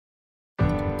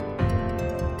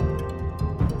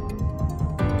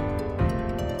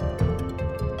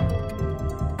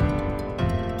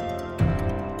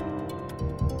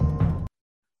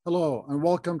Hello, and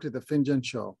welcome to the Finjan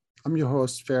Show. I'm your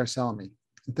host, Faris, Alami,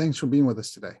 and thanks for being with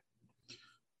us today.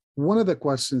 One of the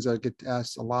questions I get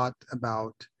asked a lot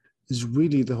about is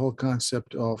really the whole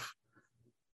concept of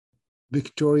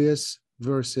victorious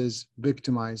versus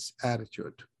victimized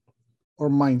attitude or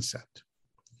mindset.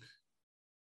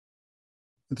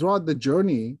 And throughout the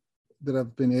journey that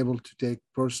I've been able to take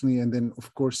personally, and then,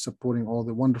 of course, supporting all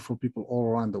the wonderful people all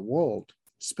around the world,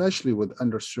 especially with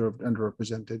underserved,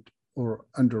 underrepresented, or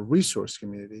under-resourced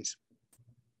communities,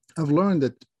 I've learned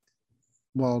that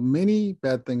while many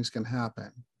bad things can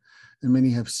happen, and many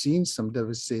have seen some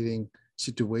devastating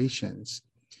situations,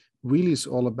 really it's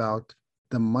all about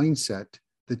the mindset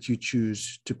that you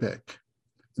choose to pick,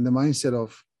 and the mindset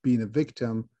of being a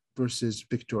victim versus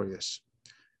victorious.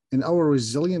 In our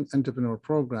Resilient Entrepreneur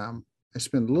program, I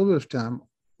spent a little bit of time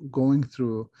going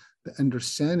through the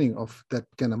understanding of that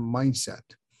kind of mindset.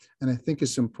 And I think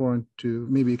it's important to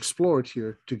maybe explore it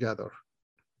here together.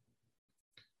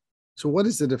 So what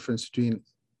is the difference between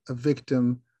a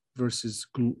victim versus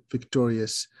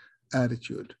victorious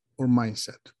attitude or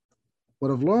mindset? What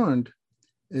I've learned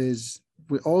is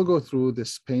we all go through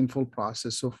this painful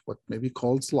process of what may be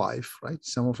called life, right?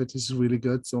 Some of it is really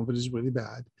good, some of it is really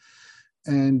bad.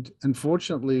 And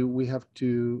unfortunately, we have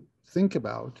to think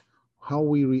about how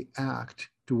we react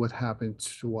to what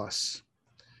happens to us.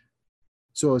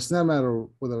 So it's not a matter of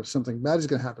whether something bad is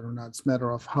going to happen or not. It's a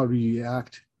matter of how do you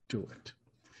react to it.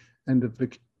 And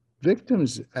the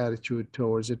victim's attitude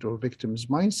towards it, or victim's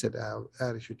mindset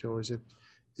attitude towards it,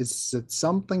 is that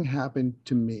something happened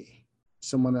to me.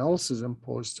 Someone else has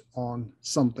imposed on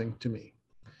something to me.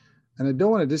 And I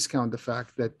don't want to discount the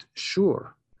fact that,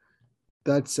 sure,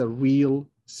 that's a real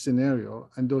scenario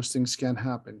and those things can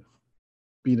happen.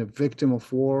 Being a victim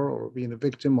of war or being a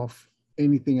victim of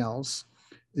anything else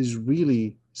is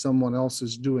really someone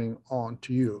else's doing on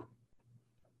to you.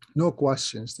 No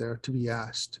questions there to be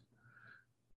asked.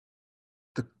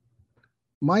 The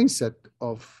mindset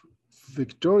of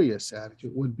victorious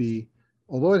attitude would be,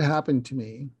 although it happened to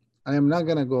me, I am not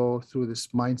going to go through this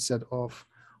mindset of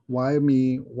why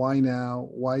me, why now,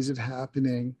 why is it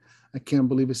happening? I can't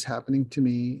believe it's happening to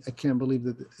me. I can't believe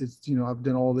that it's, I've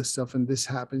done all this stuff and this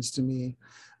happens to me.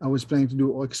 I was planning to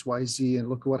do X, Y, Z and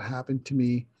look what happened to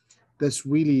me. That's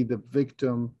really the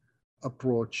victim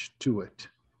approach to it.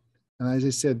 And as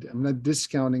I said, I'm not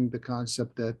discounting the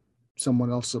concept that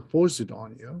someone else imposed it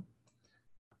on you.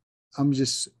 I'm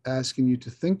just asking you to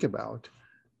think about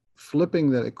flipping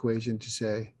that equation to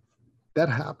say, that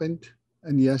happened,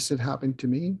 and yes, it happened to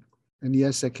me, and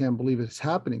yes, I can't believe it's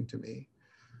happening to me.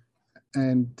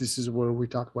 And this is where we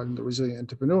talk about in the Resilient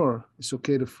Entrepreneur. It's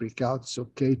okay to freak out. It's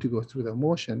okay to go through the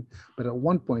emotion, but at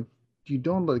one point, you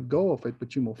don't let go of it,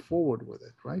 but you move forward with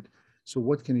it, right? So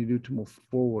what can you do to move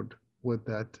forward with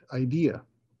that idea?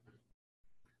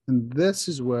 And this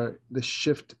is where the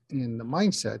shift in the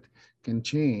mindset can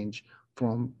change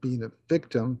from being a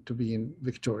victim to being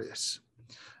victorious.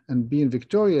 And being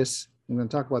victorious, I'm going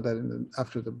to talk about that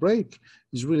after the break,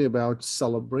 is really about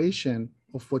celebration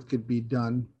of what could be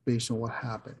done based on what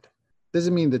happened.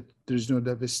 Doesn't mean that there's no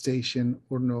devastation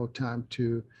or no time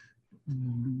to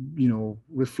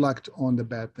reflect on the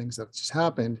bad things that just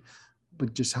happened,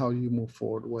 but just how you move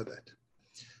forward with it.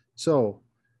 So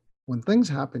when things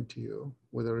happen to you,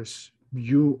 whether it's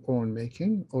you own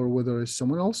making or whether it's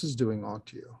someone else is doing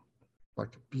onto you,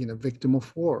 like being a victim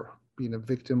of war, being a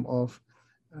victim of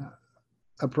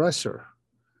oppressor,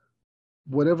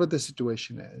 whatever the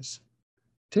situation is,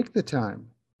 take the time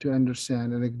to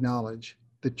understand and acknowledge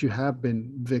that you have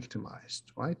been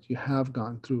victimized, right? You have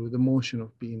gone through the motion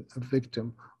of being a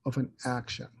victim of an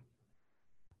action.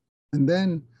 And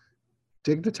then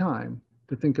take the time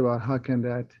to think about how can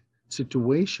that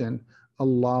situation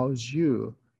allows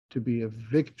you to be a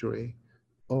victory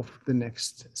of the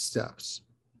next steps.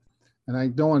 And I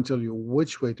don't want to tell you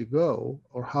which way to go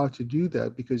or how to do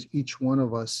that, because each one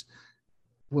of us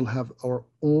will have our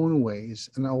own ways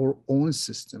and our own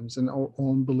systems and our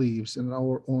own beliefs and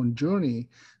our own journey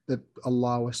that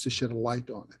allow us to shed a light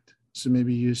on it. So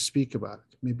maybe you speak about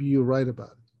it, maybe you write about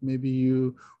it, maybe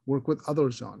you work with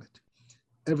others on it.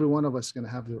 Every one of us is going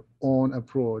to have their own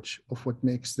approach of what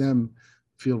makes them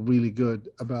feel really good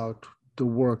about the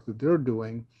work that they're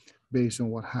doing based on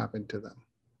what happened to them.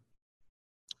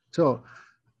 So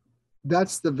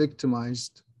that's the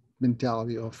victimized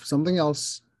mentality of someone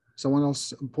else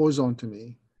imposed onto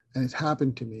me, and it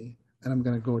happened to me, and I'm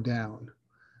going to go down.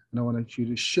 And I want you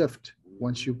to shift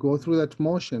once you go through that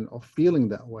motion of feeling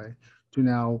that way to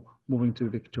now moving to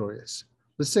victorious.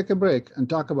 Let's take a break and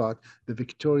talk about the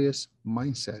victorious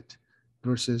mindset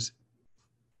versus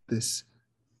this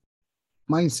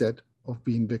mindset of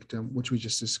being victim, which we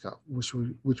just discussed, which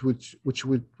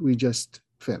we just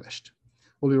finished.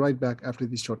 We'll be right back after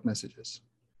these short messages.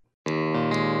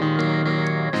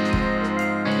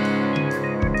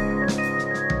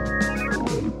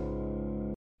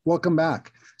 Welcome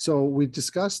back. So we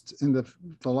discussed in the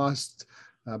last,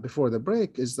 before the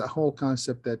break, is the whole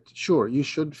concept that, sure, you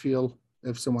should feel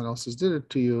if someone else has did it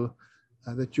to you,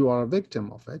 that you are a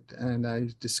victim of it. And I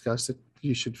discussed that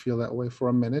you should feel that way for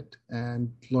a minute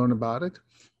and learn about it,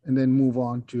 and then move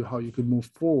on to how you could move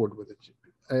forward with it.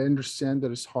 I understand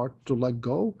that it's hard to let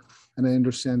go, and I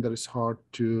understand that it's hard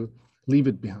to leave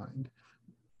it behind.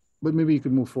 But maybe you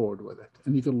could move forward with it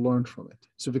and you could learn from it.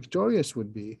 So victorious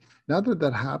would be, now that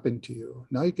that happened to you,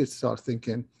 now you could start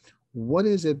thinking, what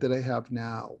is it that I have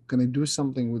now? Can I do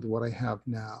something with what I have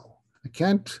now? I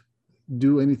can't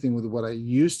do anything with what I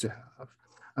used to have.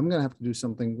 I'm going to have to do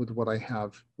something with what I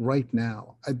have right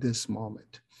now at this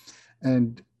moment.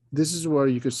 And this is where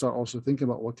you could start also thinking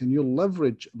about what can you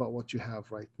leverage about what you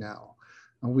have right now.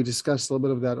 And we discussed a little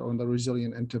bit of that on the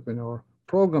Resilient Entrepreneur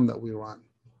program that we run.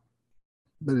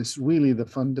 But it's really the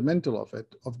fundamental of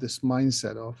it, of this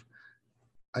mindset of,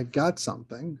 I got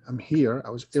something, I'm here,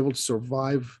 I was able to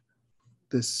survive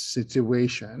this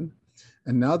situation.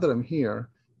 And now that I'm here,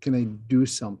 can I do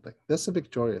something? That's the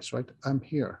victorious, right? I'm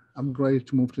here, I'm ready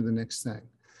to move to the next thing.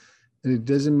 And it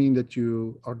doesn't mean that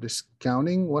you are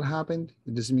discounting what happened.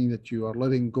 It doesn't mean that you are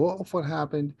letting go of what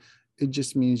happened. It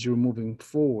just means you're moving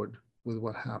forward with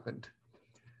what happened.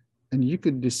 And you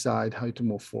could decide how to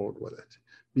move forward with it.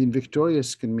 Being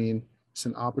victorious can mean it's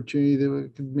an opportunity that we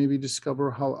could maybe discover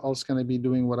how else can I be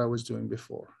doing what I was doing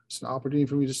before. It's an opportunity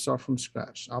for me to start from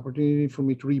scratch, an opportunity for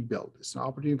me to rebuild. It's an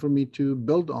opportunity for me to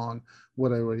build on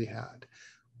what I already had.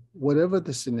 Whatever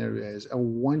the scenario is, I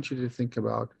want you to think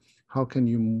about how can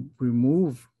you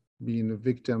remove being a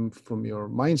victim from your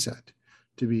mindset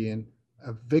to being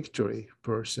a victory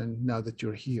person now that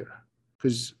you're here.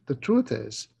 Because the truth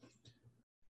is,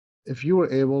 if you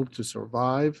were able to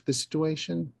survive the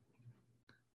situation,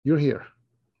 you're here.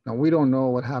 Now, we don't know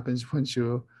what happens once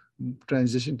you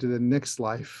transition to the next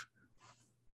life.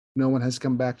 No one has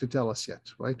come back to tell us yet,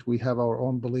 right? We have our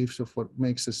own beliefs of what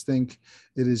makes us think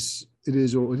it is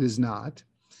or it is not.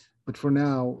 But for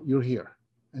now, you're here.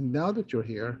 And now that you're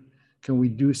here, can we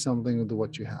do something with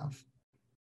what you have?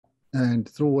 And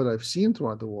through what I've seen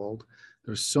throughout the world,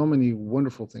 there's so many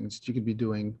wonderful things that you could be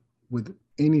doing with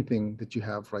anything that you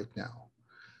have right now.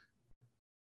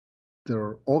 There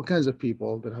are all kinds of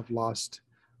people that have lost,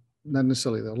 not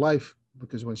necessarily their life,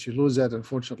 because once you lose that,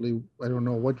 unfortunately, I don't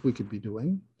know what we could be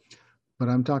doing, but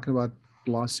I'm talking about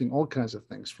losing all kinds of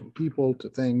things, from people to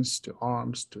things, to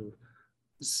arms, to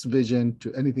vision,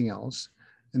 to anything else.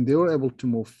 And they were able to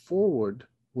move forward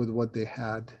with what they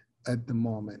had at the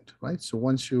moment, right? So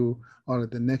once you are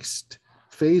at the next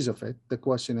phase of it, the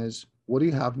question is, what do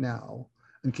you have now?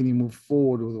 And can you move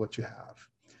forward with what you have?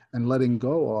 And letting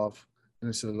go of, not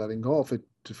necessarily letting go of it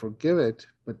to forgive it,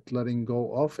 but letting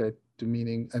go of it to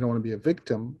meaning, I don't want to be a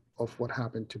victim of what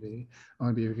happened to me. I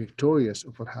want to be victorious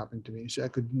of what happened to me, so I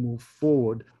could move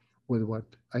forward with what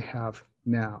I have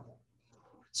now.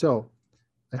 So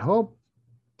I hope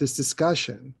this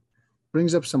discussion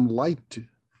brings up some light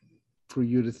for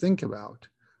you to think about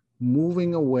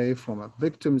moving away from a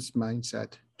victim's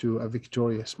mindset to a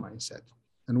victorious mindset.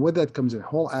 And with that comes a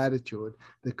whole attitude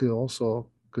that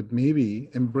could maybe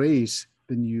embrace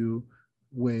the new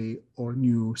way or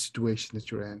new situation that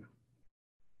you're in.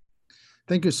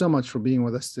 Thank you so much for being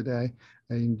with us today.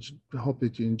 I hope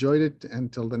that you enjoyed it.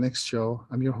 Until the next show,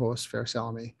 I'm your host, Faris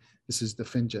Alami. This is the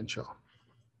Finjan Show.